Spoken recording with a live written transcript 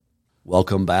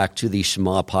Welcome back to the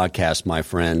Shema podcast, my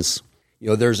friends. You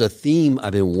know, there's a theme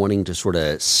I've been wanting to sort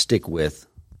of stick with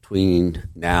between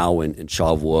now and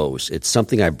Shavuos. It's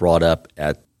something I brought up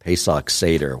at Pesach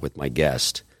Seder with my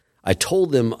guest. I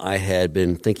told them I had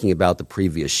been thinking about the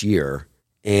previous year,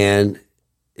 and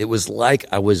it was like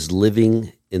I was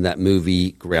living in that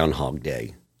movie Groundhog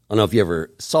Day. I don't know if you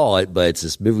ever saw it, but it's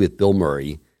this movie with Bill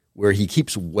Murray where he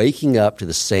keeps waking up to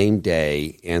the same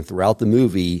day, and throughout the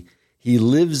movie, he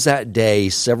lives that day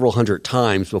several hundred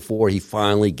times before he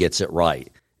finally gets it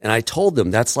right. And I told them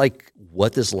that's like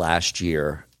what this last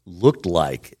year looked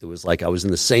like. It was like I was in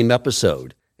the same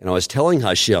episode. And I was telling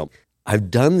Hashem,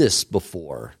 I've done this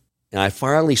before. And I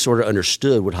finally sort of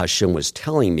understood what Hashem was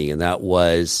telling me. And that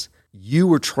was, you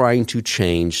were trying to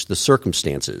change the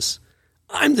circumstances.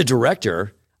 I'm the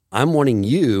director. I'm wanting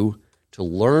you to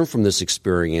learn from this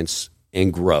experience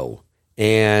and grow.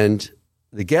 And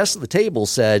the guests at the table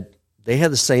said, they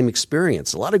had the same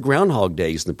experience, a lot of Groundhog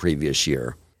Days in the previous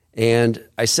year. And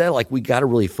I said, like, we got to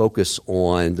really focus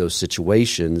on those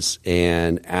situations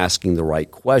and asking the right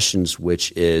questions,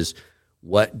 which is,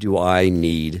 what do I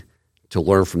need to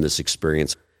learn from this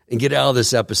experience and get out of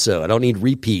this episode? I don't need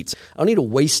repeats. I don't need to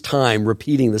waste time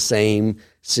repeating the same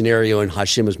scenario, and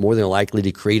Hashem is more than likely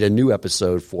to create a new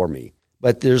episode for me.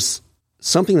 But there's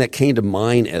something that came to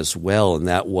mind as well, and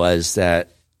that was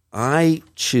that I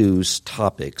choose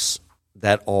topics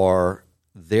that are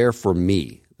there for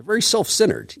me. They're very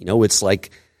self-centered. You know, it's like,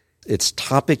 it's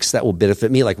topics that will benefit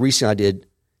me. Like recently I did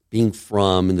being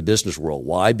from in the business world.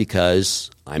 Why? Because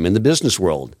I'm in the business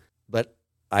world. But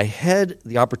I had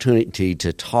the opportunity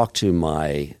to talk to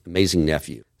my amazing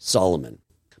nephew, Solomon.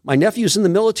 My nephew's in the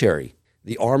military,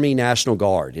 the Army National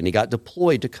Guard, and he got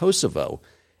deployed to Kosovo.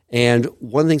 And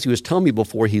one of the things he was telling me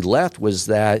before he left was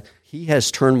that he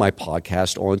has turned my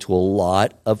podcast on to a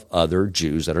lot of other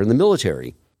Jews that are in the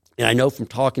military. And I know from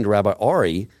talking to Rabbi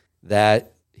Ari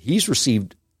that he's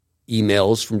received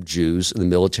emails from Jews in the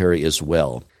military as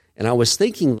well. And I was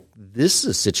thinking, this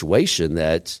is a situation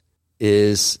that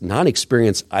is not an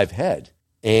experience I've had.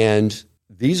 And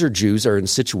these are Jews that are in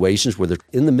situations where they're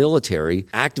in the military,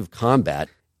 active combat,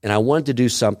 and I wanted to do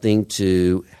something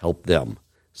to help them.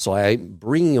 So I'm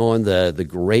bringing on the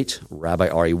great Rabbi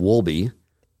Ari Wolbe,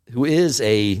 who is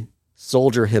a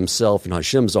soldier himself in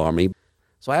Hashem's army.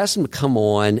 So I asked him to come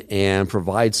on and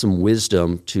provide some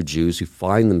wisdom to Jews who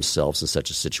find themselves in such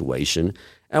a situation.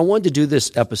 And I wanted to do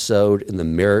this episode in the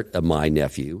merit of my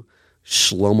nephew,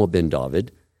 Shlomo ben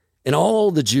David, and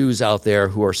all the Jews out there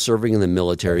who are serving in the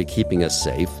military, keeping us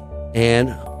safe. And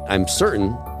I'm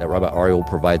certain that Rabbi Ari will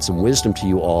provide some wisdom to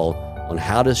you all on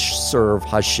how to serve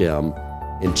Hashem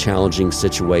in challenging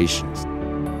situations.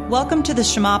 Welcome to the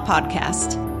Shema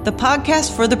podcast, the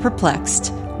podcast for the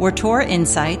perplexed, where Torah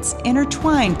insights,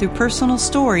 intertwined through personal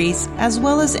stories, as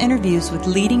well as interviews with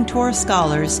leading Torah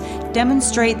scholars,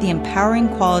 demonstrate the empowering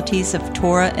qualities of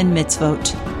Torah and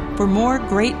mitzvot. For more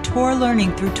great Torah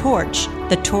learning through Torch,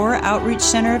 the Torah Outreach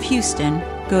Center of Houston,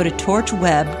 go to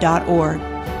torchweb.org.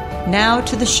 Now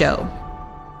to the show.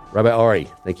 Rabbi Ari,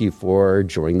 thank you for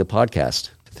joining the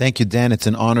podcast. Thank you, Dan. It's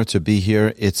an honor to be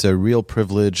here. It's a real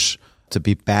privilege to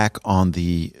be back on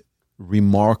the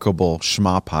remarkable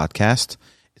Shema podcast.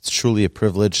 It's truly a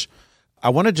privilege. I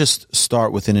want to just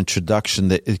start with an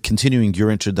introduction, continuing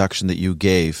your introduction that you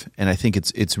gave, and I think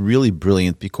it's really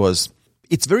brilliant because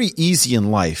it's very easy in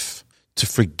life to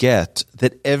forget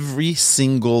that every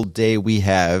single day we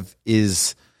have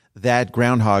is that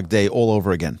Groundhog Day all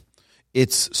over again.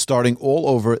 It's starting all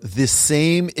over. The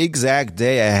same exact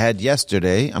day I had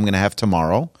yesterday, I'm going to have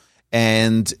tomorrow.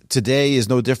 And today is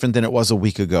no different than it was a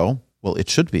week ago. Well, it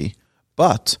should be.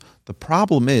 But the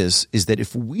problem is that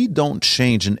if we don't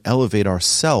change and elevate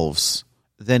ourselves,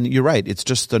 then you're right. It's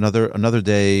just another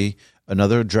day,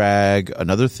 another drag,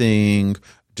 another thing,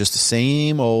 just the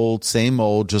same old,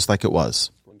 just like it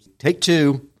was. Take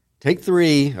two. Take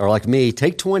three, or like me,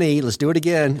 take 20. Let's do it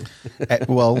again.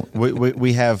 Well,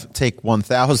 we have take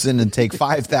 1,000 and take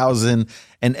 5,000,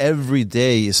 and every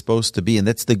day is supposed to be, and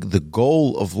that's the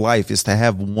goal of life, is to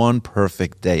have one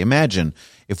perfect day. Imagine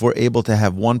if we're able to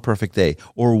have one perfect day,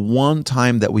 or one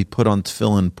time that we put on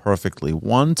tefillin perfectly,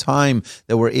 one time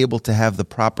that we're able to have the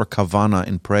proper kavanah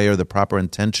in prayer, the proper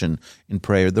intention in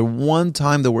prayer, the one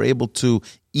time that we're able to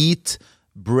eat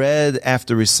bread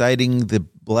after reciting the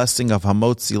blessing of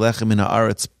Hamotzi Lechem Min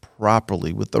Haaretz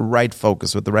properly, with the right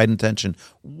focus, with the right intention.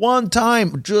 One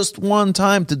time, just one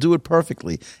time to do it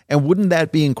perfectly. And wouldn't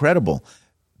that be incredible?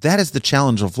 That is the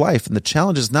challenge of life. And the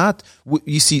challenge is not,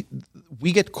 you see,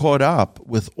 we get caught up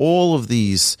with all of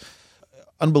these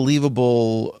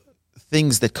unbelievable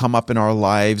things that come up in our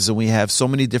lives, and we have so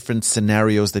many different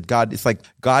scenarios that it's like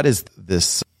God is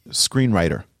this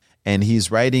screenwriter, and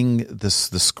he's writing the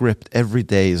script every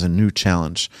day is a new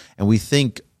challenge. And we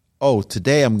think, oh,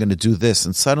 today I'm going to do this.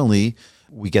 And suddenly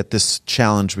we get this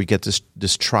challenge, we get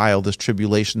this trial, this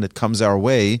tribulation that comes our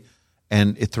way,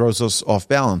 and it throws us off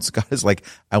balance. God is like,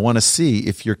 I want to see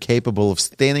if you're capable of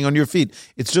standing on your feet.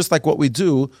 It's just like what we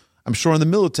do, I'm sure, in the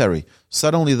military.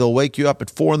 Suddenly they'll wake you up at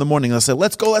 4 a.m. and they'll say,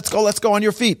 let's go on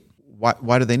your feet.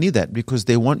 Why do they need that? Because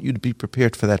they want you to be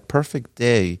prepared for that perfect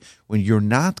day when you're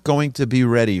not going to be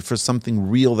ready for something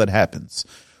real that happens.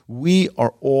 We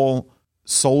are all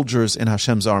soldiers in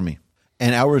Hashem's army,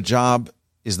 and our job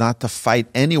is not to fight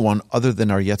anyone other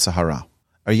than our Yetzer Hara.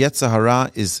 Our Yetzer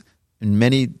Hara is in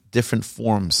many different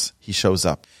forms. He shows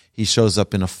up. He shows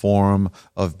up in a form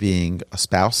of being a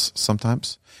spouse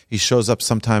sometimes. He shows up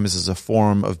sometimes as a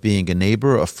form of being a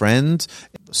neighbor, a friend,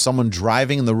 someone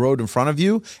driving in the road in front of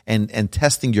you and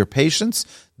testing your patience.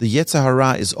 The Yetzer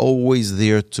Hara is always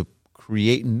there to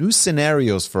create new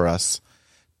scenarios for us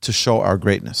to show our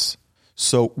greatness.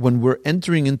 So when we're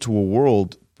entering into a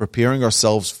world, preparing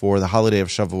ourselves for the holiday of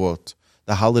Shavuot,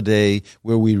 the holiday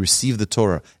where we receive the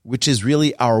Torah, which is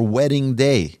really our wedding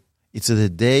day. It's the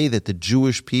day that the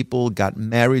Jewish people got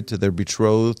married to their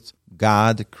betrothed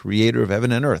God, creator of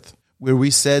heaven and earth, where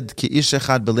we said, Ki ish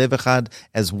echad belev echad,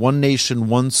 as one nation,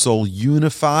 one soul,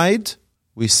 unified.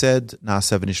 We said,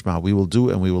 Na'aseh v'nishma, we will do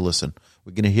and we will listen.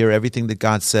 We're going to hear everything that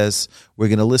God says. We're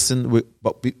going to listen.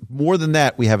 But more than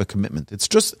that, we have a commitment.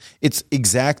 It's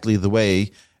exactly the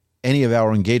way any of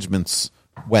our engagements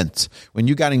went. When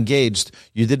you got engaged,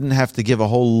 you didn't have to give a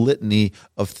whole litany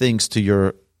of things to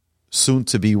your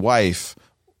soon-to-be wife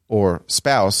or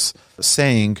spouse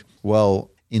saying, well,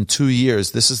 in 2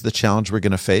 years, this is the challenge we're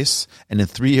going to face. And in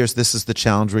 3 years, this is the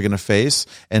challenge we're going to face.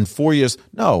 And 4 years,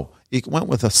 no. It went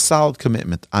with a solid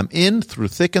commitment. I'm in through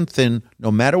thick and thin, no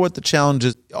matter what the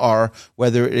challenges are,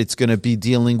 whether it's going to be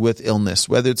dealing with illness,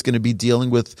 whether it's going to be dealing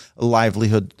with a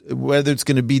livelihood, whether it's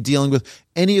going to be dealing with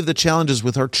any of the challenges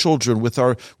with our children, with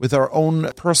our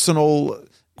own personal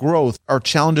growth, our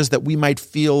challenges that we might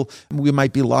feel we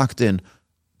might be locked in.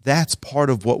 That's part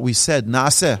of what we said.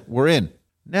 Na'aseh, we're in.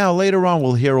 Now, later on,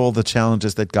 we'll hear all the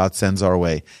challenges that God sends our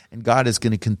way. And God is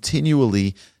going to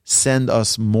continually send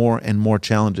us more and more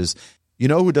challenges. You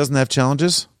know who doesn't have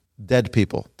challenges? Dead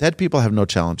people. Dead people have no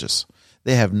challenges.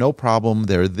 They have no problem.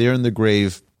 They're there in the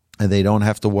grave, and they don't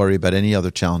have to worry about any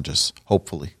other challenges,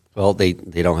 hopefully. Well, they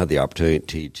don't have the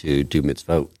opportunity to do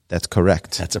mitzvot. That's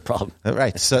correct. That's a problem.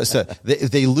 Right. So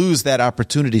they lose that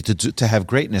opportunity to have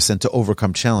greatness and to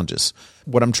overcome challenges.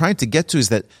 What I'm trying to get to is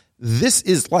that this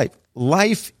is life.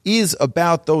 Life is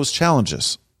about those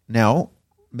challenges. Now,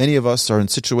 many of us are in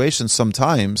situations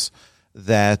sometimes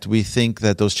that we think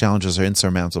that those challenges are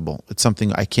insurmountable. It's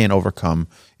something I can't overcome.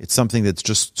 It's something that's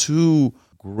just too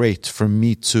great for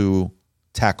me to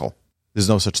tackle. There's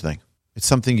no such thing. It's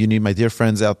something you need, my dear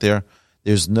friends out there.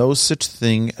 There's no such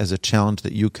thing as a challenge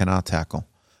that you cannot tackle.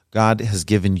 God has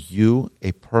given you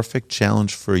a perfect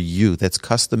challenge for you that's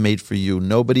custom made for you.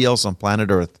 Nobody else on planet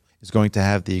Earth is going to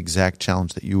have the exact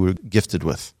challenge that you were gifted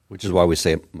with. Which is why we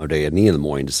say Modeh Ani in the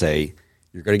morning to say,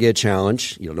 you're going to get a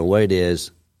challenge. You don't know what it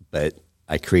is, but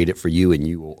I create it for you and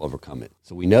you will overcome it.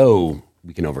 So we know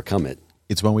we can overcome it.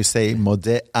 It's when we say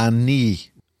Modeh Ani,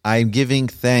 I'm giving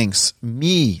thanks.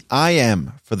 Me, I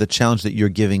am, for the challenge that you're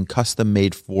giving, custom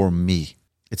made for me.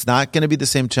 It's not going to be the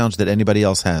same challenge that anybody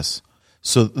else has.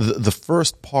 So the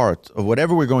first part of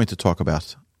whatever we're going to talk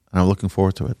about, and I'm looking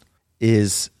forward to it,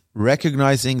 is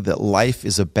recognizing that life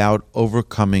is about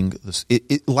overcoming this.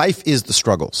 Life is the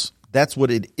struggles. That's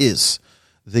what it is.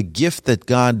 The gift that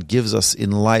God gives us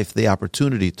in life, the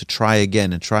opportunity to try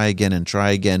again and try again and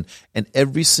try again. And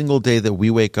every single day that we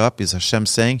wake up is Hashem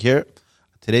saying, here,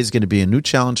 today's going to be a new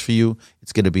challenge for you.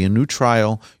 It's going to be a new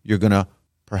trial. You're going to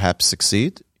perhaps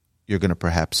succeed. You're going to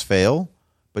perhaps fail.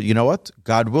 But you know what?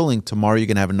 God willing, tomorrow you're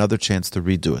going to have another chance to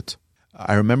redo it.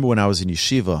 I remember when I was in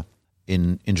yeshiva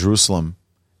in Jerusalem,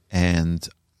 and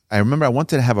I remember I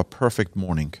wanted to have a perfect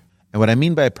morning. And what I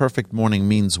mean by a perfect morning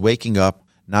means waking up,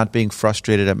 not being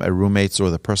frustrated at my roommates or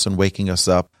the person waking us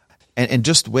up, and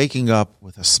just waking up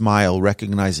with a smile,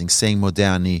 recognizing, saying Modeh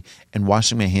Ani, and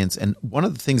washing my hands. And one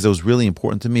of the things that was really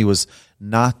important to me was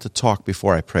not to talk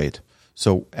before I prayed.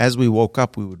 So as we woke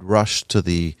up, we would rush to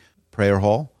the prayer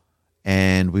hall,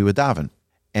 and we would daven.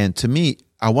 And to me,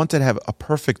 I wanted to have a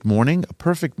perfect morning. A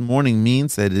perfect morning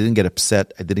means that I didn't get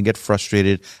upset, I didn't get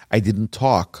frustrated, I didn't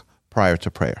talk prior to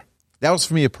prayer. That was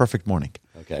for me a perfect morning.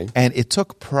 Okay. And it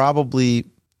took probably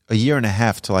a year and a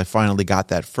half till I finally got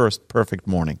that first perfect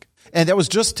morning. And that was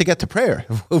just to get to prayer.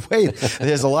 Wait,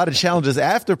 there's a lot of challenges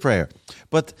after prayer.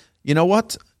 But you know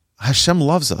what? Hashem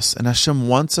loves us, and Hashem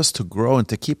wants us to grow and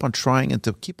to keep on trying and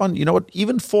to keep on,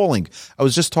 even falling. I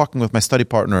was just talking with my study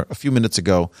partner a few minutes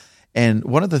ago, and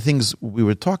one of the things we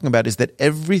were talking about is that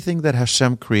everything that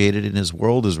Hashem created in his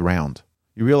world is round.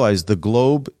 You realize the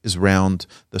globe is round,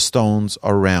 the stones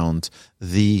are round,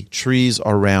 the trees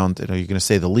are round. You're going to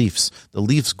say the leaves. The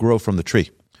leaves grow from the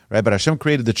tree, right? But Hashem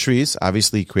created the trees.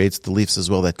 Obviously, he creates the leaves as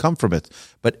well that come from it.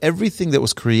 But everything that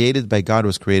was created by God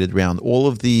was created round. All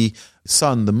of the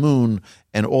sun, the moon,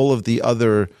 and all of the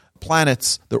other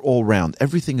planets, they're all round.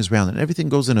 Everything is round, and everything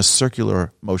goes in a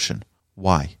circular motion.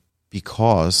 Why?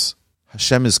 Because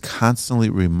Hashem is constantly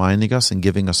reminding us and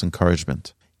giving us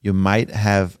encouragement. You might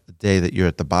have a day that you're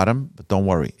at the bottom, but don't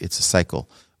worry. It's a cycle.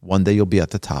 One day you'll be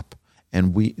at the top.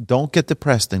 And we don't get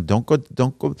depressed and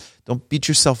don't beat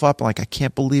yourself up like, I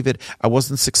can't believe it. I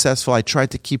wasn't successful. I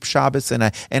tried to keep Shabbos and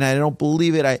I don't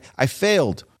believe it. I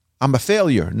failed. I'm a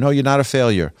failure. No, you're not a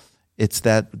failure. It's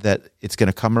that it's going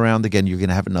to come around again. You're going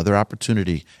to have another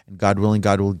opportunity, and God willing,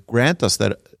 God will grant us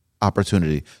that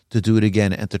opportunity to do it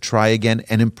again and to try again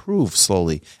and improve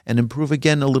slowly and improve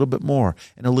again a little bit more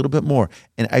and a little bit more.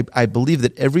 And I believe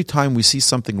that every time we see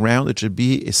something round, it should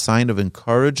be a sign of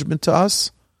encouragement to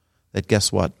us that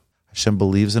guess what? Hashem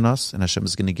believes in us, and Hashem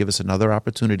is going to give us another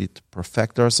opportunity to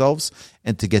perfect ourselves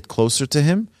and to get closer to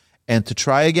him and to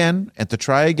try again and to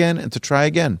try again and to try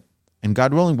again. And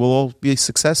God willing, we'll all be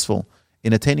successful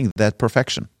in attaining that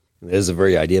perfection. It is the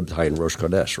very idea behind Rosh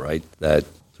Chodesh, right? That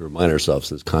to remind ourselves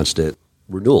this constant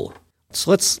renewal. So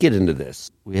let's get into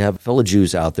this. We have fellow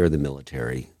Jews out there in the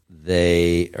military.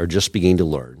 They are just beginning to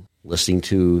learn, listening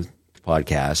to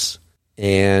podcasts,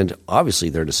 and obviously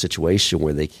they're in a situation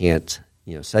where they can't,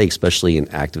 say, especially in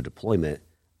active deployment,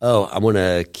 I'm going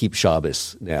to keep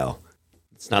Shabbos now.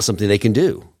 It's not something they can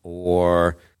do,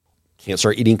 or can't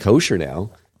start eating kosher now,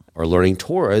 or learning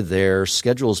Torah. Their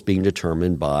schedule is being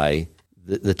determined by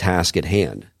the task at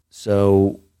hand.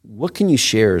 So what can you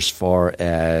share as far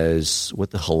as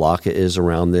what the halakha is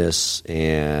around this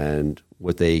and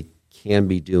what they can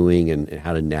be doing and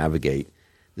how to navigate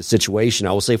the situation?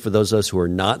 I will say for those of us who are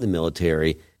not in the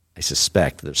military, I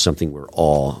suspect there's something we're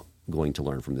all going to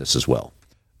learn from this as well.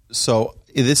 So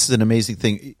this is an amazing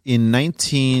thing. In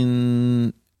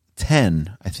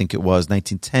 1910, I think it was,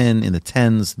 1910, in the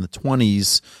 10s and the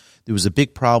 20s, there was a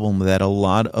big problem that a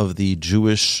lot of the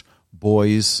Jewish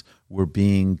boys were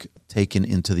being taken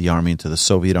into the army, into the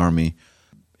Soviet army.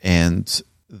 And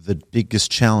the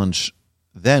biggest challenge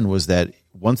then was that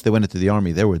once they went into the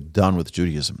army, they were done with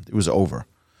Judaism. It was over.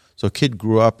 So a kid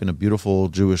grew up in a beautiful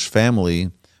Jewish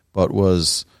family, but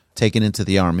was taken into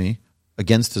the army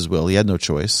against his will. He had no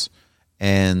choice.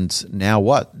 And now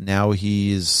what? Now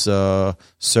he's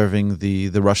serving the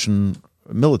Russian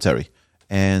military.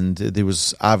 And there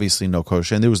was obviously no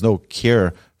kosher, and there was no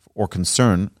care or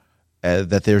concern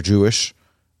that they're Jewish,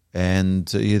 and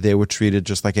they were treated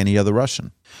just like any other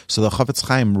Russian. So the Chavetz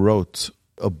Chaim wrote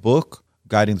a book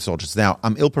guiding the soldiers. Now,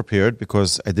 I'm ill-prepared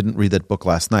because I didn't read that book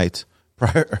last night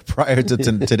prior to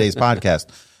today's podcast,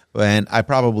 and I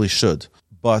probably should.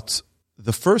 But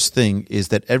the first thing is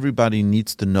that everybody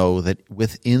needs to know that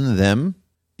within them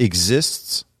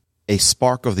exists a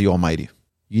spark of the Almighty.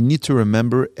 You need to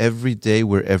remember every day,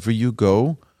 wherever you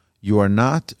go, you are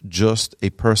not just a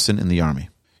person in the army.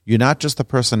 You're not just a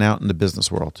person out in the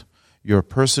business world. You're a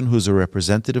person who's a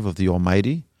representative of the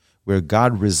Almighty, where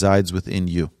God resides within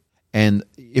you. And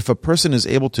if a person is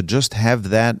able to just have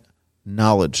that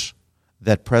knowledge,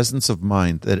 that presence of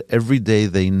mind, that every day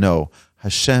they know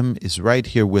Hashem is right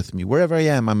here with me. Wherever I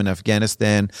am, I'm in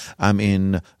Afghanistan, I'm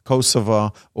in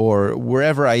Kosovo, or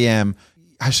wherever I am,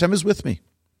 Hashem is with me.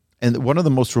 And one of the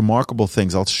most remarkable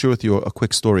things, I'll share with you a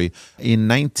quick story. In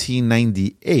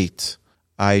 1998,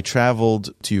 I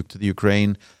traveled to the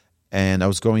Ukraine, and I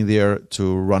was going there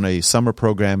to run a summer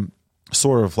program,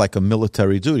 sort of like a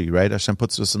military duty, right? Hashem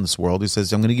puts us in this world. He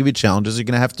says, I'm going to give you challenges. You're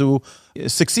going to have to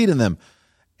succeed in them.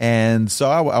 And so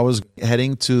I was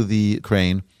heading to the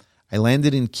Ukraine. I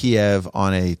landed in Kiev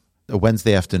on a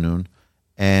Wednesday afternoon,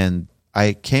 and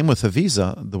I came with a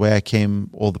visa the way I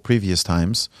came all the previous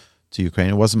times to Ukraine.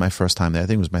 It wasn't my first time there. I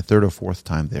think it was my third or fourth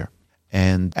time there.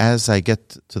 And as I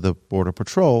get to the border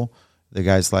patrol, the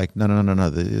guy's like, no,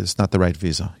 it's not the right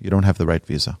visa. You don't have the right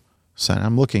visa. So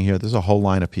I'm looking here. There's a whole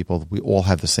line of people. We all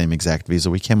have the same exact visa.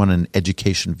 We came on an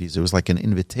education visa. It was like an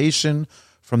invitation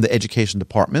from the education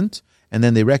department, and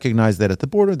then they recognize that at the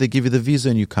border, they give you the visa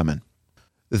and you come in.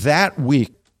 That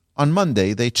week, on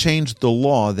Monday, they changed the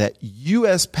law that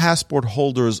U.S. passport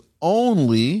holders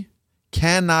only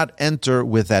cannot enter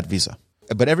with that visa.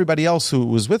 but everybody else who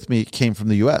was with me came from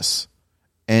the U.S.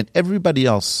 And everybody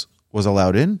else was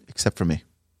allowed in except for me.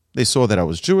 They saw that I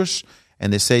was Jewish,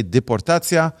 and they say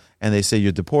deportacja, and they say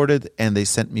you're deported, and they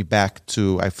sent me back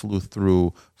I flew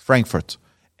through Frankfurt.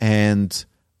 And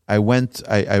I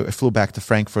flew back to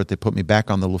Frankfurt. They put me back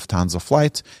on the Lufthansa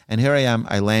flight, and here I am.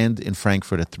 I land in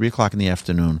Frankfurt at 3:00 in the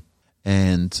afternoon,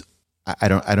 and I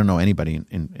don't know anybody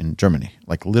in Germany.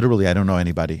 Like literally, I don't know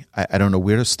anybody. I don't know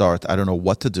where to start. I don't know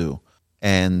what to do,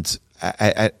 and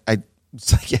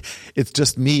it's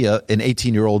just me, an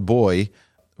 18-year-old boy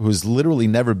who's literally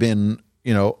never been,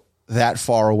 that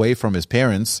far away from his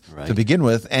parents to begin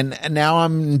with, and now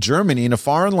I'm in Germany in a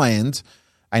foreign land.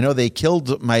 I know they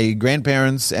killed my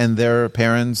grandparents and their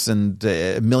parents and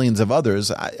millions of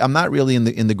others. I'm not really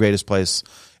in the greatest place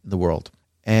in the world.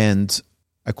 And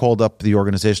I called up the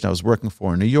organization I was working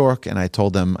for in New York, and I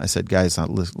told them, I said, guys,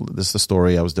 this is the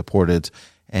story. I was deported,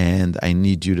 and I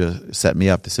need you to set me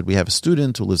up. They said, we have a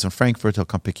student who lives in Frankfurt. He'll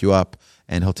come pick you up,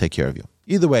 and he'll take care of you.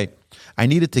 Either way, I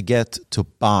needed to get to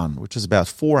Bonn, which is about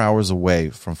 4 hours away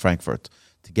from Frankfurt,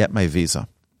 to get my visa.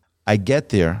 I get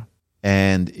there,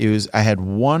 and I had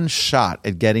one shot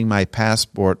at getting my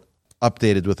passport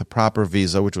updated with a proper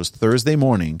visa, which was Thursday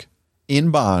morning in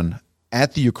Bonn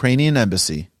at the Ukrainian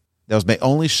embassy. That was my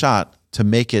only shot to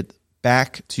make it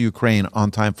back to Ukraine on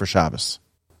time for Shabbos.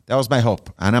 That was my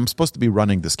hope. And I'm supposed to be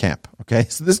running this camp, okay?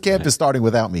 So this camp is starting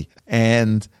without me.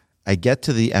 And I get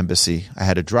to the embassy. I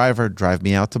had a driver drive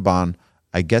me out to Bonn.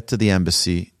 I get to the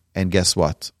embassy, and guess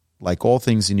what? Like all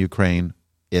things in Ukraine,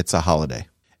 it's a holiday.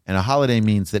 And a holiday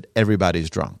means that everybody's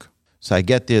drunk. So I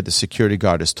get there, the security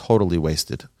guard is totally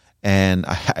wasted. And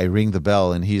I ring the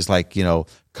bell, and he's like,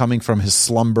 coming from his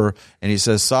slumber, and he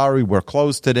says, sorry, we're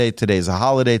closed today. Today's a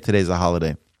holiday.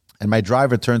 And my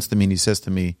driver turns to me and he says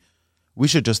to me, we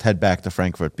should just head back to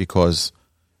Frankfurt because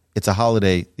it's a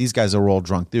holiday. These guys are all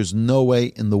drunk. There's no way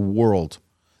in the world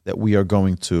that we are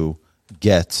going to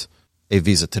get a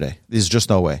visa today. There's just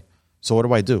no way. So what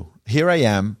do I do? Here I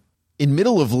am in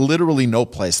middle of literally no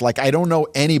place. Like I don't know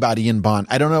anybody in Bonn.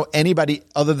 I don't know anybody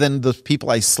other than the people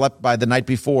I slept by the night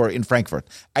before in Frankfurt.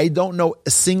 I don't know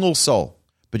a single soul.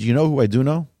 But you know who I do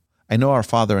know? I know our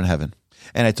Father in heaven.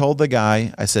 And I told the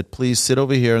guy, I said, please sit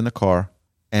over here in the car,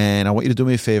 and I want you to do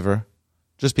me a favor.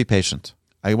 Just be patient.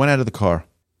 I went out of the car,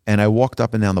 and I walked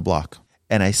up and down the block,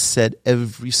 and I said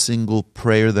every single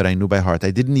prayer that I knew by heart.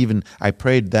 I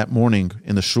prayed that morning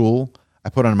in the shul. I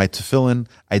put on my tefillin,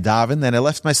 I davened, and I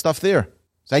left my stuff there.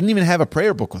 So I didn't even have a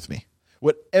prayer book with me.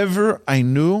 Whatever I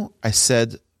knew, I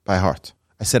said by heart.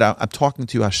 I said, I'm talking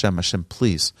to you, Hashem. Hashem,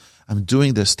 please. I'm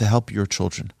doing this to help your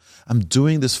children. I'm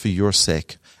doing this for your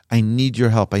sake. I need your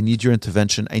help. I need your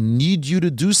intervention. I need you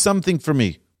to do something for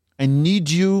me. I need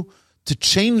you to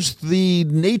change the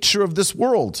nature of this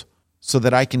world so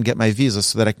that I can get my visa,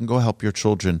 so that I can go help your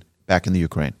children back in the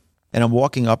Ukraine. And I'm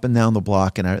walking up and down the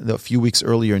block, and a few weeks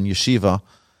earlier in yeshiva,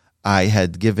 I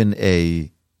had given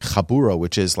a chabura,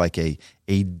 which is like a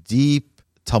deep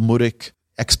Talmudic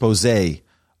expose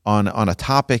on a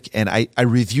topic, and I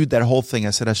reviewed that whole thing.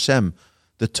 I said, Hashem,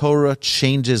 the Torah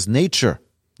changes nature.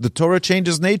 The Torah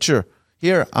changes nature.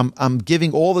 Here, I'm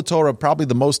giving all the Torah, probably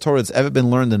the most Torah that's ever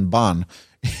been learned in Bonn,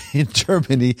 in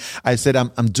Germany. I said,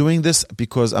 I'm doing this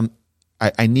because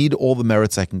I need all the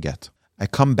merits I can get. I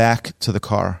come back to the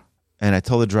car, and I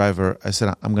tell the driver, I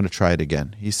said, I'm going to try it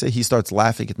again. He starts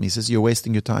laughing at me. He says, you're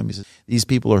wasting your time. He says, these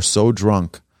people are so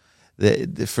drunk. They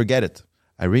forget it.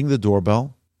 I ring the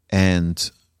doorbell,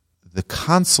 and the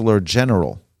consular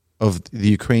general of the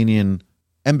Ukrainian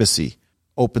embassy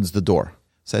opens the door.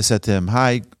 So I said to him,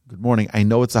 hi, good morning. I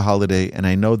know it's a holiday, and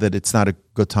I know that it's not a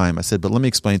good time. I said, but let me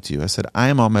explain to you. I said, I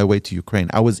am on my way to Ukraine.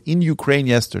 I was in Ukraine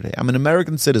yesterday. I'm an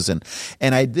American citizen,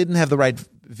 and I didn't have the right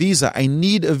visa. I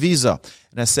need a visa.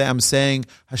 And I'm saying,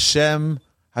 Hashem,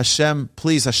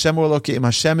 please, Hashem Elokim,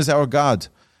 Hashem is our God.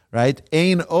 Right?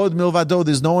 Ein od milvado.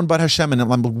 There's no one but Hashem. And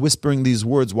I'm whispering these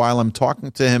words while I'm talking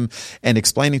to him and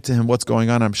explaining to him what's going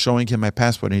on. I'm showing him my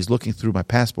passport, and he's looking through my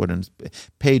passport and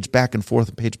page back and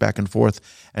forth.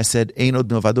 I said, Ein od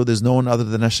milvado. There's no one other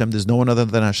than Hashem. There's no one other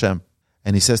than Hashem.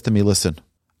 And he says to me, listen,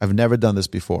 I've never done this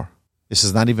before. This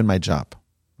is not even my job.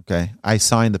 Okay? I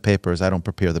sign the papers. I don't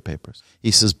prepare the papers.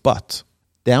 He says, but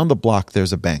down the block,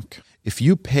 there's a bank. If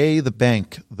you pay the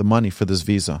bank the money for this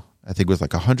visa, I think it was like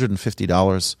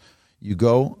 $150. You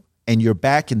go and you're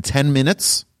back in 10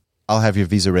 minutes. I'll have your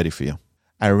visa ready for you.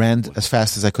 I ran as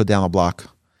fast as I could down the block.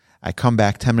 I come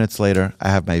back 10 minutes later. I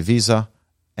have my visa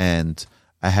and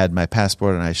I had my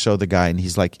passport, and I show the guy, and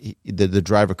he's like, the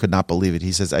driver could not believe it.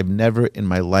 He says, I've never in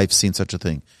my life seen such a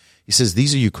thing. He says,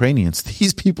 these are Ukrainians.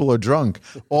 These people are drunk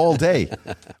all day.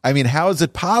 I mean, how is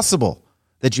it possible?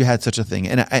 that you had such a thing.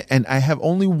 And I have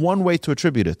only one way to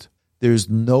attribute it. There's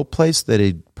no place that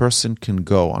a person can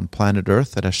go on planet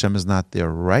Earth that Hashem is not there,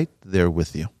 right there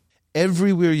with you.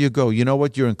 Everywhere you go, you know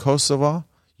what? You're in Kosovo.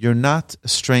 You're not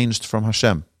estranged from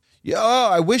Hashem.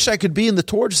 I wish I could be in the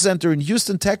Torch Center in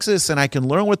Houston, Texas, and I can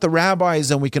learn with the rabbis,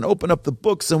 and we can open up the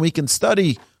books, and we can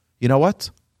study. You know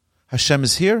what? Hashem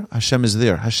is here. Hashem is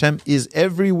there. Hashem is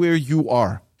everywhere you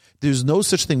are. There's no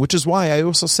such thing, which is why I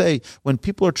also say when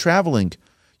people are traveling,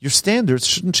 your standards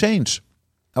shouldn't change.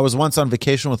 I was once on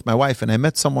vacation with my wife, and I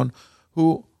met someone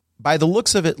who, by the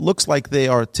looks of it, looks like they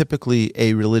are typically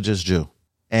a religious Jew.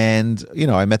 And,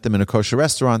 I met them in a kosher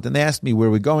restaurant, and they asked me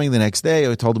where we're going the next day.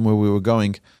 I told them where we were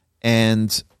going,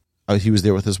 and he was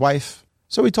there with his wife.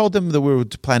 So we told them that we were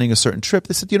planning a certain trip.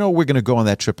 They said, we're going to go on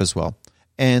that trip as well.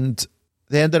 And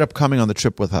they ended up coming on the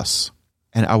trip with us.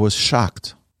 And I was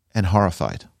shocked and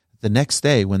horrified. The next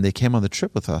day, when they came on the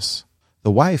trip with us,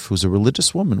 the wife, who's a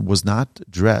religious woman, was not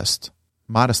dressed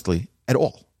modestly at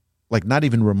all, like not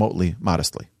even remotely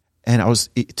modestly. And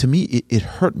it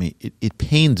hurt me. It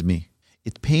pained me.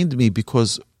 It pained me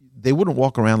because they wouldn't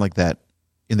walk around like that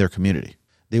in their community.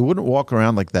 They wouldn't walk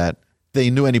around like that if they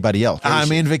knew anybody else.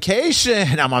 I'm on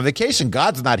vacation.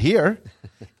 God's not here.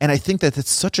 And I think that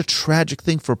it's such a tragic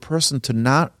thing for a person to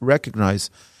not recognize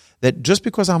that just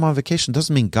because I'm on vacation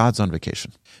doesn't mean God's on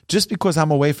vacation. Just because I'm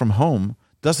away from home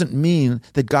doesn't mean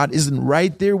that God isn't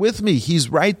right there with me. He's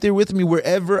right there with me.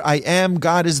 Wherever I am,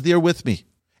 God is there with me.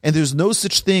 And there's no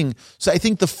such thing. So I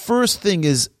think the first thing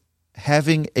is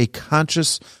having a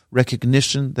conscious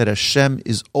recognition that Hashem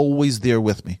is always there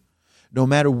with me. No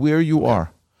matter where you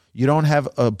are. You don't have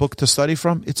a book to study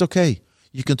from? It's okay.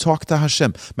 You can talk to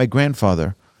Hashem. My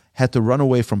grandfather had to run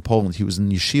away from Poland. He was in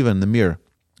yeshiva in the Mir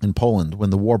in Poland when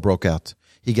the war broke out.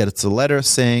 He gets a letter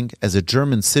saying, as a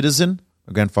German citizen,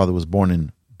 my grandfather was born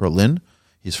in Berlin.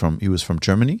 He was from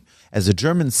Germany. As a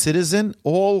German citizen,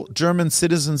 all German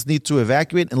citizens need to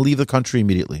evacuate and leave the country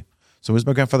immediately. So where's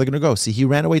my grandfather going to go? See, he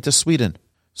ran away to Sweden.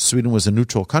 Sweden was a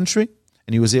neutral country,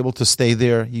 and he was able to stay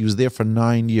there. He was there for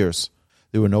 9 years.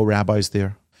 There were no rabbis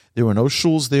there. There were no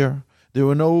shuls there. There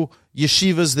were no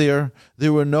yeshivas there.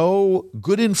 There were no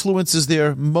good influences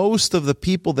there. Most of the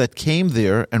people that came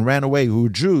there and ran away who were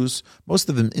Jews, most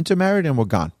of them intermarried and were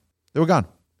gone. They were gone.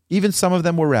 Even some of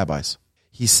them were rabbis.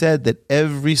 He said that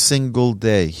every single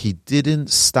day he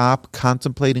didn't stop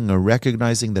contemplating or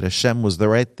recognizing that Hashem was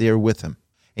right there with him.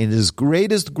 And his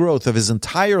greatest growth of his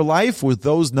entire life were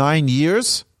those 9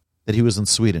 years that he was in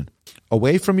Sweden.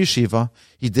 Away from yeshiva,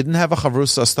 he didn't have a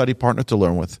chavrusa, a study partner to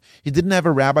learn with. He didn't have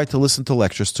a rabbi to listen to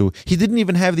lectures to. He didn't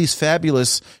even have these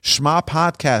fabulous Shema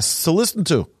podcasts to listen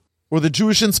to, or the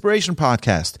Jewish Inspiration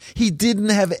podcast. He didn't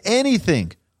have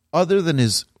anything other than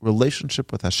his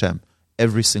relationship with Hashem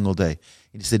every single day.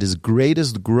 And he said his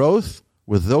greatest growth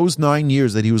were those 9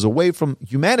 years that he was away from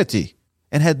humanity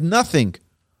and had nothing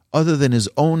other than his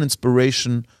own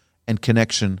inspiration and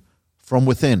connection from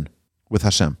within with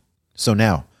Hashem. So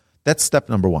now, that's step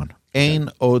number one. Ein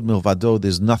od milvado,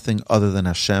 there's nothing other than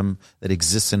Hashem that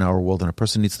exists in our world, and a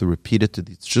person needs to repeat it.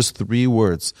 It's just 3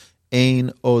 words.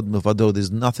 Ein od milvado,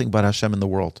 there's nothing but Hashem in the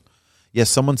world.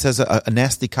 Yes, someone says a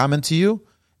nasty comment to you,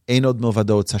 Ein od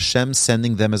milvado, it's Hashem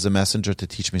sending them as a messenger to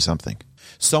teach me something.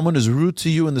 Someone is rude to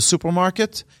you in the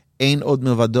supermarket, Ein od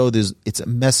milvado, it's a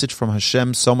message from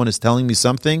Hashem. Someone is telling me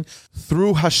something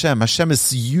through Hashem. Hashem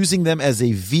is using them as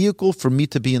a vehicle for me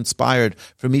to be inspired,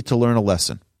 for me to learn a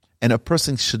lesson. And a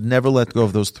person should never let go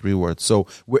of those 3 words. So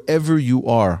wherever you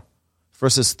are,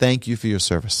 first is thank you for your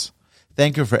service.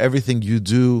 Thank you for everything you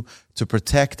do to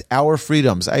protect our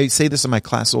freedoms. I say this in my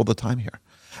class all the time here.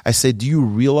 I say, do you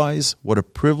realize what a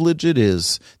privilege it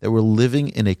is that we're living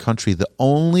in a country, the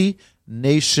only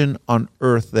nation on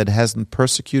earth that hasn't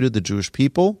persecuted the Jewish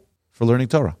people for learning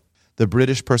Torah? The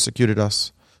British persecuted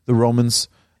us, the Romans,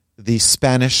 the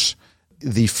Spanish,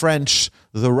 the French,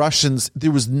 the Russians.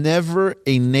 There was never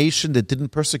a nation that didn't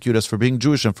persecute us for being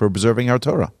Jewish and for observing our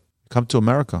Torah. Come to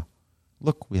America.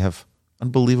 Look, we have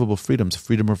unbelievable freedoms,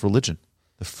 freedom of religion,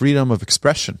 the freedom of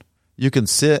expression. You can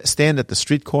stand at the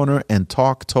street corner and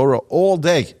talk Torah all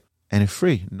day, and it's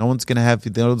free. No one's going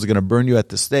to burn you at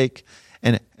the stake,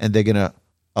 and they're going to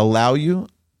allow you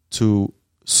to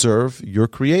serve your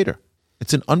Creator.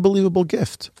 It's an unbelievable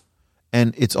gift,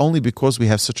 and it's only because we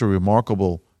have such a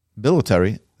remarkable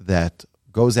military that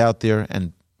goes out there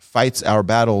and fights our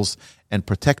battles and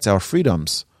protects our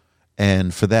freedoms.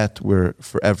 And for that, we're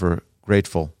forever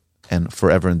grateful and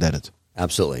forever indebted.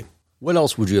 Absolutely. What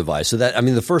else would you advise? So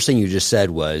the first thing you just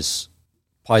said was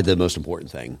probably the most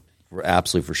important thing,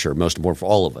 absolutely for sure, most important for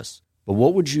all of us. But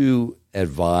what would you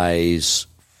advise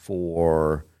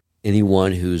for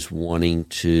anyone who's wanting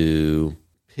to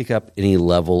pick up any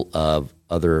level of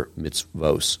other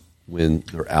mitzvos when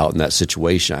they're out in that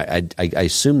situation. I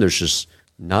assume there's just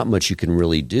not much you can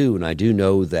really do, and I do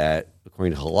know that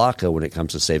according to halakha, when it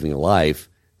comes to saving a life,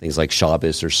 things like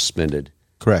Shabbos are suspended.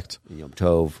 Correct. Yom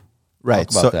Tov. Right.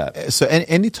 Talk about that. So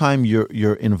anytime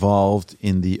you're involved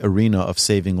in the arena of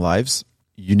saving lives,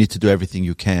 you need to do everything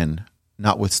you can,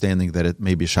 notwithstanding that it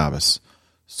may be Shabbos.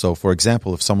 So, for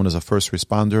example, if someone is a first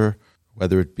responder,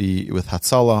 whether it be with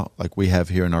Hatzalah, like we have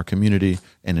here in our community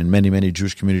and in many, many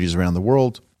Jewish communities around the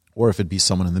world, or if it be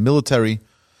someone in the military,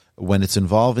 when it's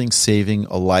involving saving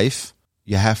a life,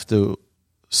 you have to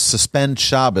suspend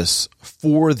Shabbos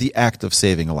for the act of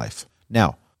saving a life.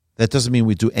 Now, that doesn't mean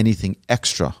we do anything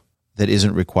extra that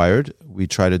isn't required. We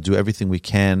try to do everything we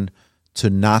can to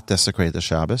not desecrate the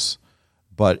Shabbos.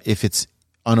 But if it's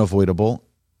unavoidable,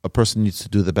 a person needs to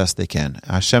do the best they can.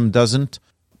 Hashem doesn't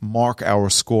mark our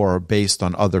score based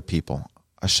on other people.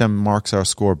 Hashem marks our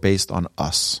score based on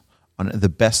us, on the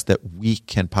best that we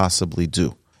can possibly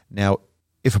do. Now,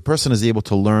 if a person is able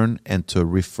to learn and to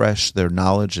refresh their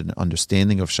knowledge and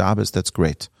understanding of Shabbos, that's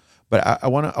great. But I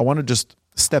want to just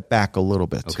step back a little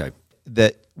bit. Okay.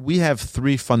 That we have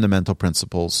three fundamental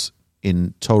principles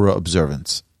in Torah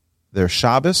observance. They're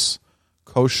Shabbos,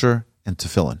 kosher, and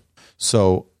tefillin.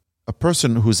 So a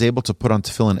person who's able to put on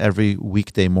tefillin every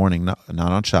weekday morning, not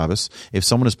on Shabbos, if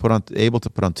someone is able to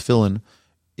put on tefillin,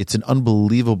 it's an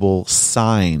unbelievable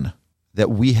sign that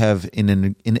we have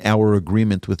in our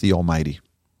agreement with the Almighty.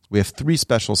 We have three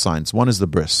special signs. One is the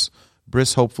bris.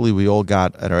 Bris, hopefully, we all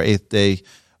got at our 8th day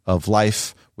of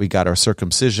life. We got our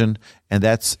circumcision, and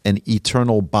that's an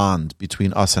eternal bond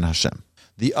between us and Hashem.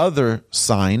 The other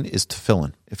sign is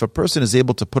tefillin. If a person is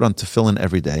able to put on tefillin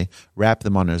every day, wrap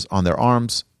them on their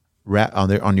arms,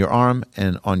 on your arm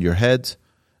and on your head,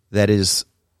 that is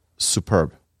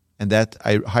superb. And that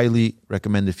I highly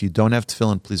recommend. If you don't have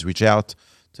tefillin, please reach out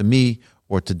to me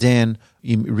or to Dan.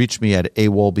 Reach me at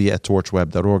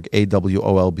awolbe@torchweb.org,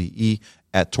 AWOLBE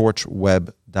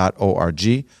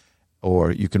 @torchweb.org,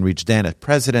 or you can reach Dan at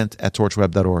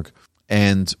president@torchweb.org,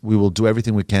 and we will do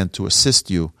everything we can to assist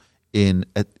you in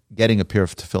getting a pair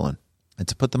of tefillin and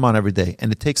to put them on every day.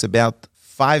 And it takes about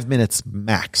 5 minutes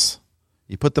max.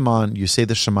 You put them on, you say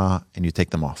the Shema, and you take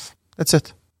them off. That's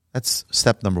it. That's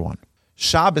step number one.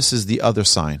 Shabbos is the other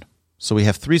sign. So we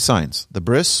have three signs. The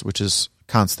bris, which is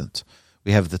constant.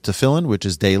 We have the tefillin, which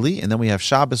is daily. And then we have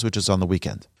Shabbos, which is on the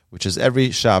weekend, which is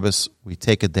every Shabbos we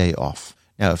take a day off.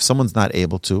 Now, if someone's not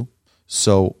able to,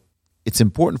 so it's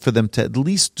important for them to at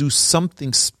least do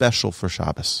something special for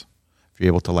Shabbos. If you're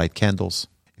able to light candles,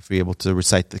 if you're able to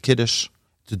recite the Kiddush,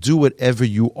 to do whatever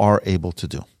you are able to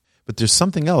do. But there's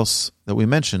something else that we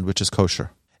mentioned, which is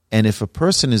kosher. And if a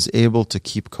person is able to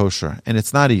keep kosher, and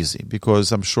it's not easy,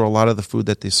 because I'm sure a lot of the food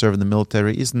that they serve in the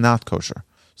military is not kosher.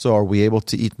 So are we able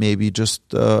to eat maybe just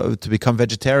to become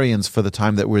vegetarians for the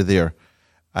time that we're there?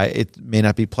 It may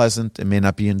not be pleasant, it may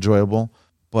not be enjoyable,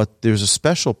 but there's a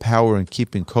special power in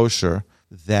keeping kosher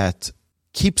that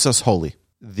keeps us holy.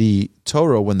 The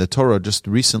Torah, when the Torah, just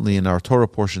recently in our Torah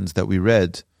portions that we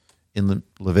read in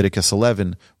Leviticus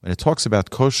 11, when it talks about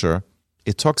kosher,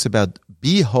 it talks about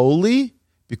be holy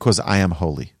because I am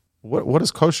holy. What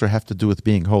does kosher have to do with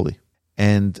being holy?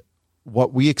 And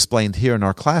what we explained here in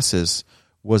our classes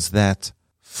was that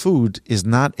food is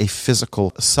not a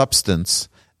physical substance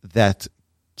that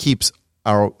keeps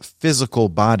our physical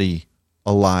body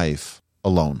alive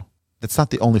alone. That's not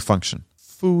the only function.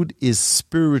 Food is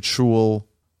spiritual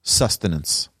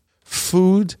sustenance.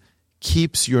 Food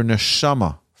keeps your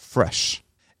neshama fresh.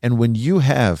 And when you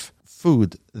have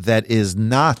food that is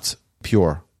not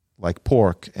pure, like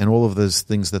pork and all of those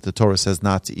things that the Torah says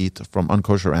not to eat from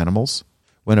unkosher animals,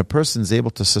 when a person is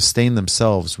able to sustain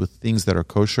themselves with things that are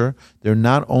kosher, they're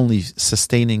not only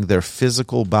sustaining their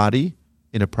physical body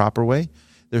in a proper way,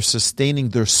 they're sustaining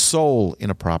their soul in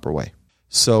a proper way.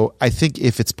 So I think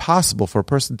if it's possible for a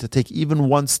person to take even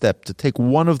one step, to take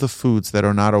one of the foods that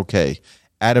are not okay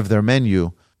out of their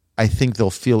menu, I think they'll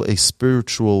feel a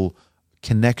spiritual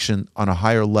connection on a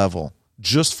higher level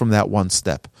just from that one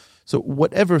step. So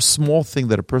whatever small thing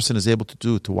that a person is able to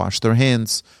do, to wash their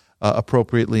hands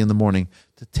appropriately in the morning,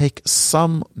 to take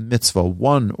some mitzvah,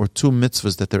 1 or 2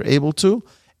 mitzvahs that they're able to,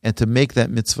 and to make that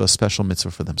mitzvah a special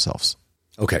mitzvah for themselves.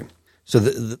 Okay. So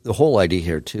the whole idea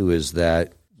here, too, is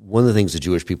that one of the things the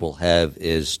Jewish people have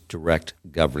is direct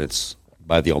governance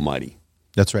by the Almighty.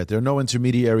 That's right. There are no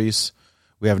intermediaries.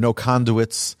 We have no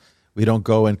conduits. We don't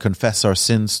go and confess our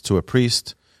sins to a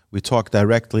priest. We talk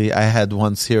directly. I had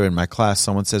once here in my class,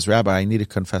 someone says, Rabbi, I need to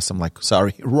confess. I'm like,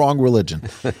 sorry, wrong religion.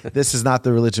 This is not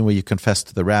the religion where you confess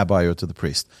to the rabbi or to the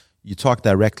priest. you talk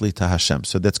directly to Hashem.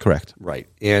 So that's correct. Right.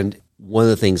 And one of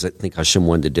the things I think Hashem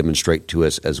wanted to demonstrate to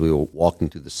us as we were walking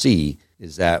through the sea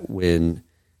is that when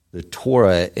the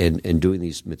Torah and doing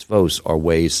these mitzvos are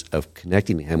ways of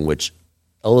connecting to Him, which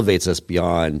elevates us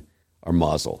beyond our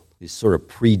mazel, this sort of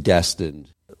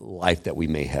predestined life that we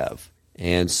may have.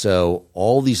 And so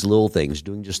all these little things,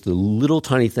 doing just the little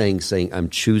tiny things, saying I'm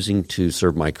choosing to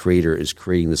serve my Creator, is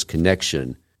creating this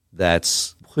connection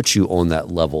that's puts you on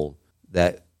that level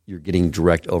that you're getting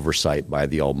direct oversight by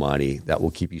the Almighty that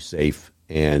will keep you safe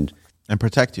and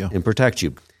protect you. And protect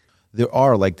you. There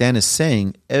are, like Dan is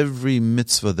saying, every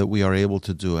mitzvah that we are able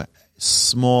to do, a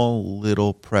small,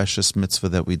 little, precious mitzvah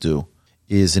that we do,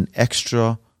 is an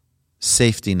extra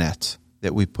safety net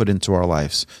that we put into our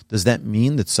lives. Does that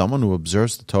mean that someone who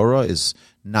observes the Torah is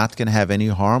not going to have any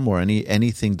harm or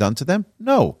anything done to them?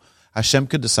 No. Hashem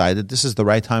could decide that this is the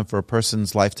right time for a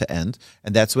person's life to end,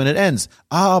 and that's when it ends.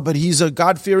 But he's a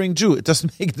God-fearing Jew. It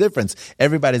doesn't make a difference.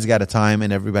 Everybody's got a time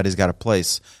and everybody's got a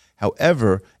place.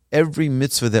 However, every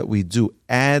mitzvah that we do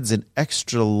adds an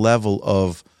extra level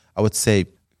of, I would say,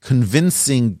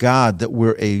 convincing God that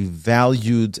we're a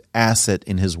valued asset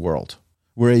in His world.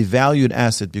 We're a valued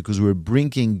asset because we're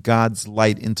bringing God's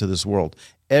light into this world.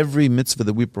 Every mitzvah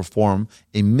that we perform,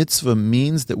 a mitzvah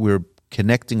means that we're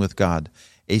connecting with God.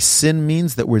 A sin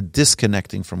means that we're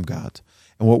disconnecting from God.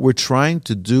 And what we're trying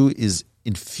to do is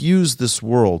infuse this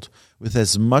world with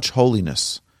as much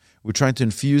holiness. We're trying to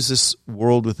infuse this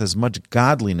world with as much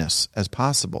godliness as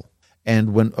possible.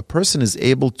 And when a person is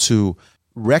able to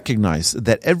recognize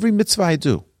that every mitzvah I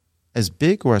do, as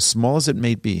big or as small as it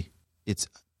may be, it's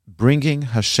bringing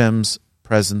Hashem's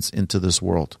presence into this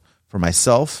world. For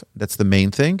myself, that's the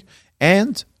main thing,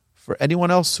 and for anyone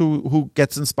else who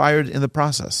gets inspired in the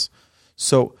process.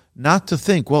 So not to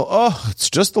think, it's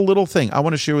just a little thing. I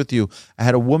want to share with you, I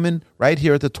had a woman right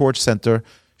here at the Torch Center.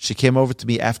 She came over to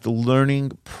me after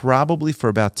learning probably for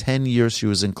about 10 years. She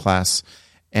was in class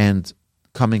and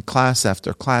coming class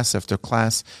after class after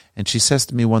class. And she says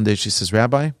to me one day, she says,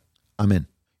 Rabbi, I'm in.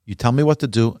 You tell me what to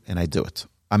do and I do it.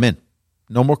 I'm in.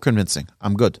 No more convincing.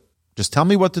 I'm good. Just tell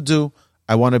me what to do.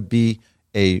 I want to be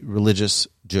a religious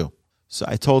Jew. So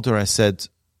I told her, I said,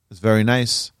 it's very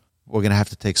nice. We're going to have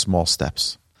to take small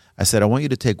steps. I said, I want you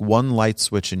to take one light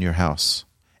switch in your house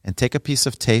and take a piece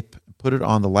of tape, put it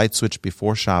on the light switch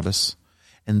before Shabbos,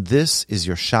 and this is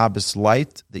your Shabbos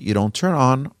light that you don't turn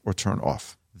on or turn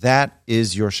off. That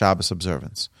is your Shabbos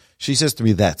observance. She says to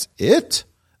me, that's it?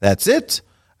 That's it?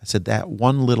 I said, that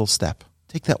one little step.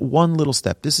 Take that one little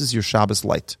step. This is your Shabbos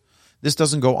light. This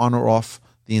doesn't go on or off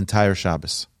the entire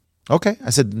Shabbos. Okay.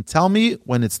 I said, tell me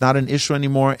when it's not an issue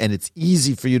anymore and it's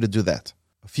easy for you to do that.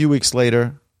 A few weeks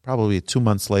later, probably 2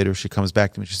 months later, she comes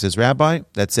back to me. She says, Rabbi,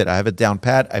 that's it. I have it down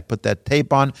pat. I put that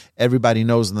tape on. Everybody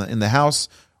knows in the house,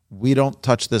 we don't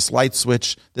touch this light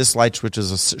switch. This light switch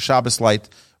is a Shabbos light.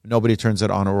 Nobody turns it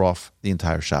on or off the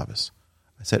entire Shabbos.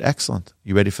 I said, excellent.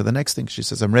 You ready for the next thing? She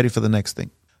says, I'm ready for the next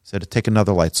thing. I said, take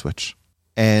another light switch.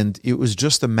 And it was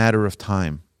just a matter of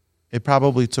time. It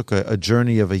probably took a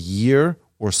journey of a year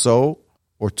or so,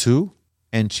 or two,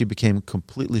 and she became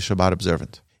completely Shabbat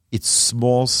observant. It's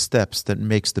small steps that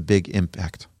makes the big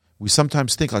impact. We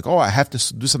sometimes think like, I have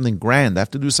to do something grand. I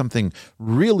have to do something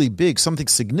really big, something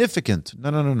significant.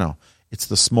 No. It's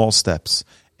the small steps.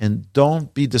 And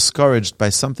don't be discouraged by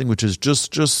something which is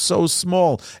just so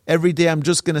small. Every day I'm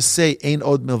just going to say, Ein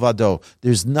od milvado.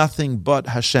 There's nothing but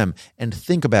Hashem. And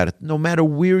think about it. No matter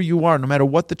where you are, no matter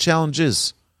what the challenge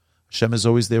is, Hashem is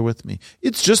always there with me.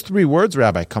 It's just 3 words,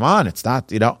 Rabbi. Come on. It's not,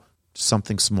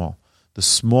 something small. The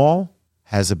small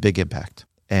has a big impact.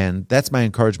 And that's my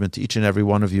encouragement to each and every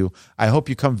one of you. I hope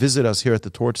you come visit us here at the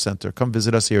Torch Center. Come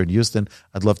visit us here in Houston.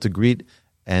 I'd love to greet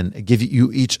and give you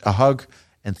each a hug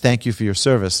and thank you for your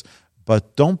service.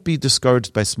 But don't be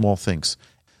discouraged by small things.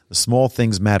 The small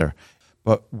things matter.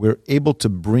 But we're able to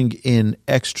bring in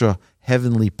extra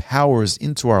heavenly powers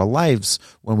into our lives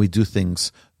when we do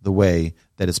things the way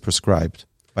that is prescribed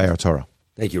by our Torah.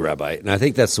 Thank you, Rabbi. And I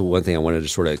think that's the one thing I wanted to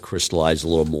sort of crystallize a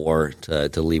little more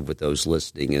to leave with those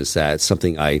listening is that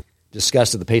something I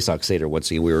discussed at the Pesach Seder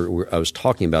once again. I was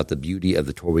talking about the beauty of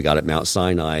the Torah we got at Mount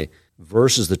Sinai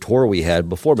versus the Torah we had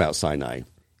before Mount Sinai.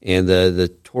 And the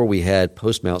Torah we had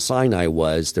post Mount Sinai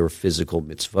there were physical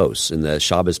mitzvos. In the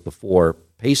Shabbos before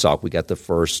Pesach, we got the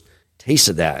first taste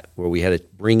of that, where we had to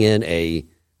bring in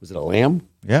was it a lamb?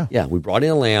 Yeah. Yeah, we brought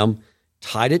in a lamb,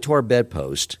 tied it to our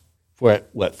bedpost for,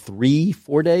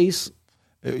 3-4 days?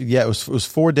 Yeah, it was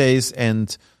 4 days,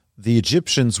 and the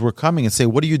Egyptians were coming and say,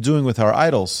 what are you doing with our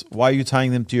idols? Why are you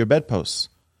tying them to your bedposts?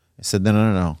 I said,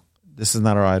 no. This is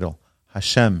not our idol.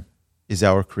 Hashem is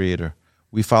our creator.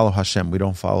 we follow Hashem. We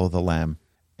don't follow the lamb.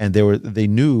 And they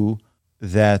knew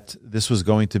that this was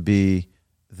going to be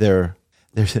their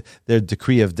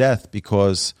decree of death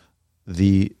because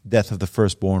the death of the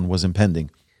firstborn was impending.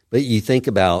 But you think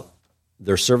about,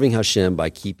 they're serving Hashem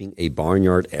by keeping a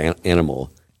barnyard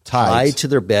animal tied to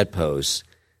their bedposts,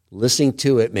 listening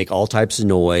to it make all types of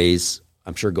noise,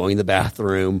 I'm sure going to the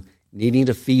bathroom, needing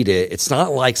to feed it. It's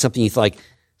not like something you feel like,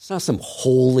 it's not some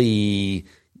holy,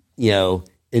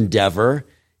 endeavor.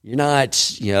 You're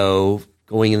not,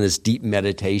 going in this deep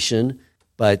meditation,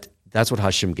 but that's what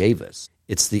Hashem gave us.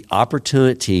 It's the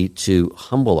opportunity to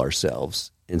humble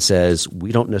ourselves and says,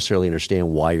 we don't necessarily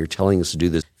understand why you're telling us to do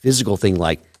this physical thing.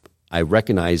 Like, I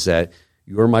recognize that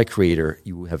you're my creator.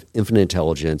 You have infinite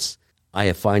intelligence. I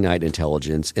have finite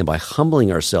intelligence. And by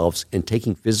humbling ourselves and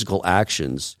taking physical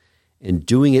actions and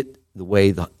doing it the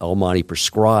way the Almighty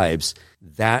prescribes,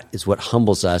 that is what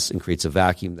humbles us and creates a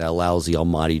vacuum that allows the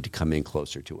Almighty to come in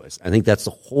closer to us. I think that's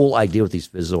the whole idea with these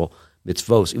physical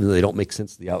mitzvot, even though they don't make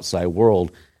sense to the outside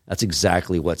world. That's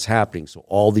exactly what's happening. So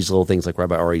all these little things, like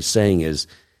Rabbi Ari is saying, is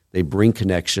they bring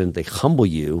connection, they humble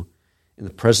you in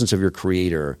the presence of your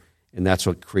creator, and that's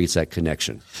what creates that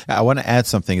connection. I want to add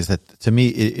something, is that to me,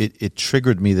 it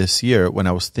triggered me this year when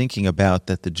I was thinking about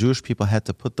that the Jewish people had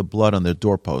to put the blood on their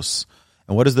doorposts.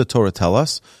 And what does the Torah tell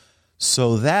us?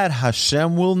 So that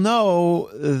Hashem will know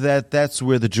that that's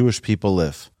where the Jewish people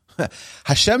live.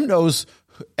 Hashem knows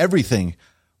everything.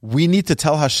 We need to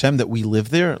tell Hashem that we live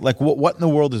there? Like, what in the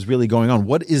world is really going on?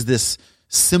 What is this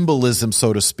symbolism,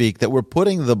 so to speak, that we're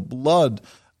putting the blood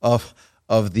of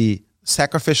the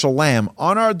sacrificial lamb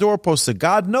on our doorposts that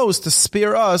God knows to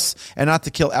spare us and not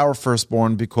to kill our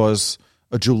firstborn because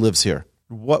a Jew lives here?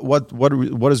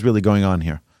 What is really going on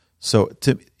here? So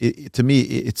to me,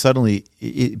 it's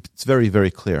very,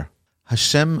 very clear.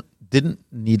 Hashem didn't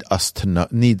need us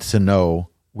to know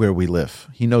where we live.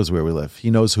 He knows where we live.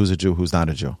 He knows who's a Jew, who's not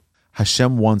a Jew.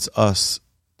 Hashem wants us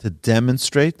to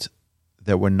demonstrate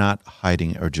that we're not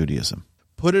hiding our Judaism.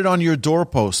 Put it on your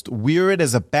doorpost. Wear it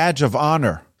as a badge of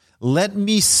honor. Let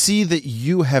me see that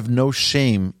you have no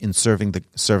shame in serving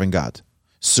God,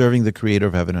 serving the creator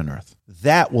of heaven and earth.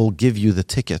 That will give you the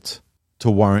ticket to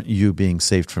warrant you being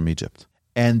saved from Egypt.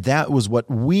 And that was what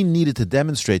we needed to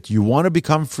demonstrate. You want to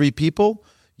become free people?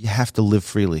 You have to live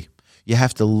freely. You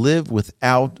have to live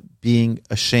without being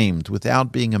ashamed,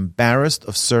 without being embarrassed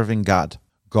of serving God.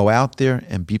 Go out there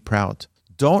and be proud.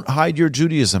 Don't hide your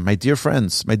Judaism, my dear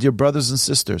friends, my dear brothers and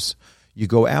sisters. You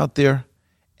go out there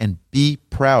and be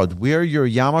proud. Wear your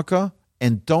yarmulke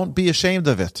and don't be ashamed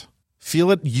of it.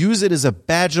 Feel it. Use it as a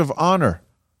badge of honor.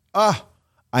 I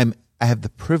have the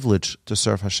privilege to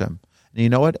serve Hashem. And you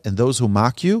know what? And those who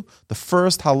mock you, the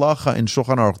first halacha in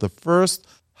Shulchan Aruch, the first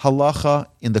halacha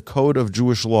in the code of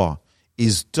Jewish law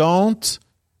is don't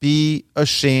be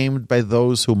ashamed by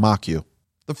those who mock you.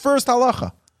 The first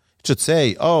halacha. It should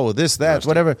say, this, that,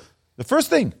 whatever. The first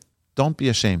thing, don't be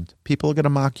ashamed. People are going to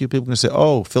mock you. People are going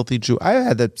to say, filthy Jew. I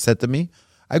had that said to me.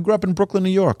 I grew up in Brooklyn, New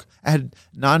York. I had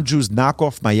non-Jews knock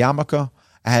off my yarmulke.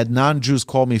 I had non-Jews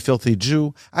call me filthy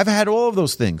Jew. I've had all of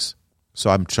those things. So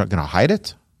I'm going to hide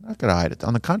it? I'm not going to hide it.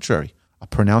 On the contrary, I'll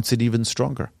pronounce it even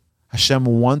stronger. Hashem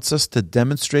wants us to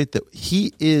demonstrate that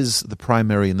He is the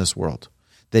primary in this world,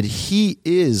 that He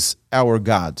is our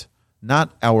God,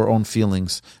 not our own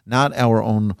feelings, not our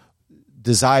own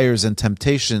desires and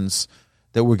temptations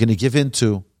that we're going to give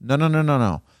into.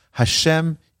 No.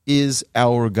 Hashem is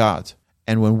our God.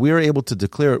 And when we're able to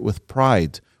declare it with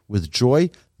pride, with joy,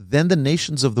 then the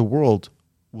nations of the world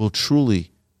will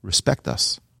truly respect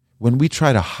us. When we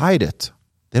try to hide it,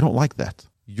 they don't like that.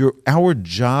 Our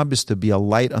job is to be a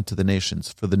light unto the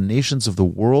nations, for the nations of the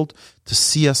world to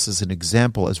see us as an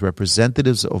example, as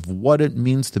representatives of what it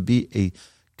means to be a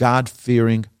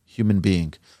God-fearing human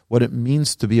being, what it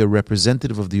means to be a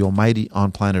representative of the Almighty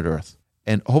on planet Earth.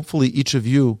 And hopefully each of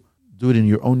you do it in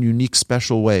your own unique,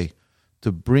 special way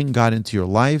to bring God into your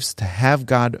lives, to have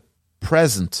God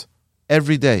present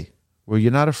every day, where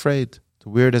you're not afraid to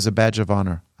wear it as a badge of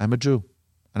honor. I'm a Jew.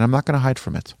 And I'm not going to hide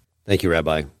from it. Thank you,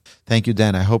 Rabbi. Thank you,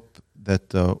 Dan. I hope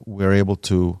that we're able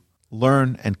to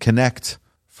learn and connect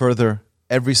further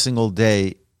every single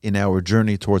day in our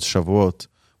journey towards Shavuot.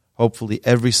 Hopefully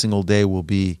every single day will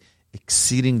be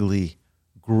exceedingly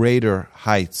greater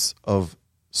heights of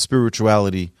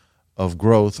spirituality, of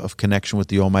growth, of connection with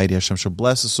the Almighty. Hashem should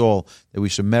bless us all, that we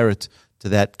should merit to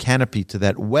that canopy, to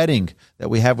that wedding that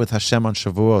we have with Hashem on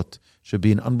Shavuot. Should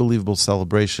be an unbelievable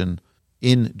celebration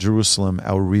in Jerusalem,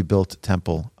 our rebuilt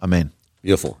temple. Amen.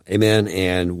 Beautiful. Amen.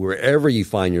 And wherever you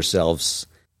find yourselves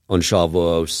on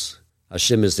Shavuos,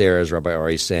 Hashem is there, as Rabbi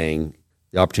Ari is saying.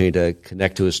 The opportunity to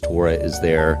connect to His Torah is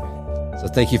there. So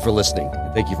thank you for listening.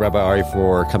 Thank you, Rabbi Ari,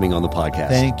 for coming on the podcast.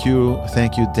 Thank you,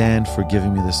 Dan, for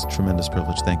giving me this tremendous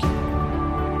privilege. Thank you.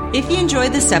 If you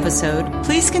enjoyed this episode,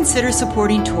 please consider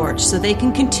supporting Torch so they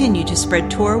can continue to spread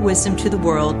Torah wisdom to the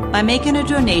world by making a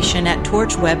donation at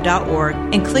torchweb.org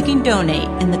and clicking donate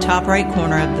in the top right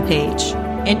corner of the page.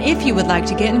 And if you would like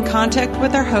to get in contact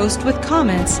with our host with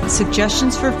comments,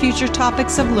 suggestions for future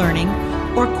topics of learning,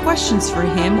 or questions for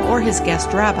him or his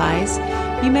guest rabbis,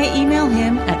 you may email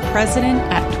him at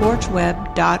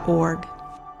president@torchweb.org.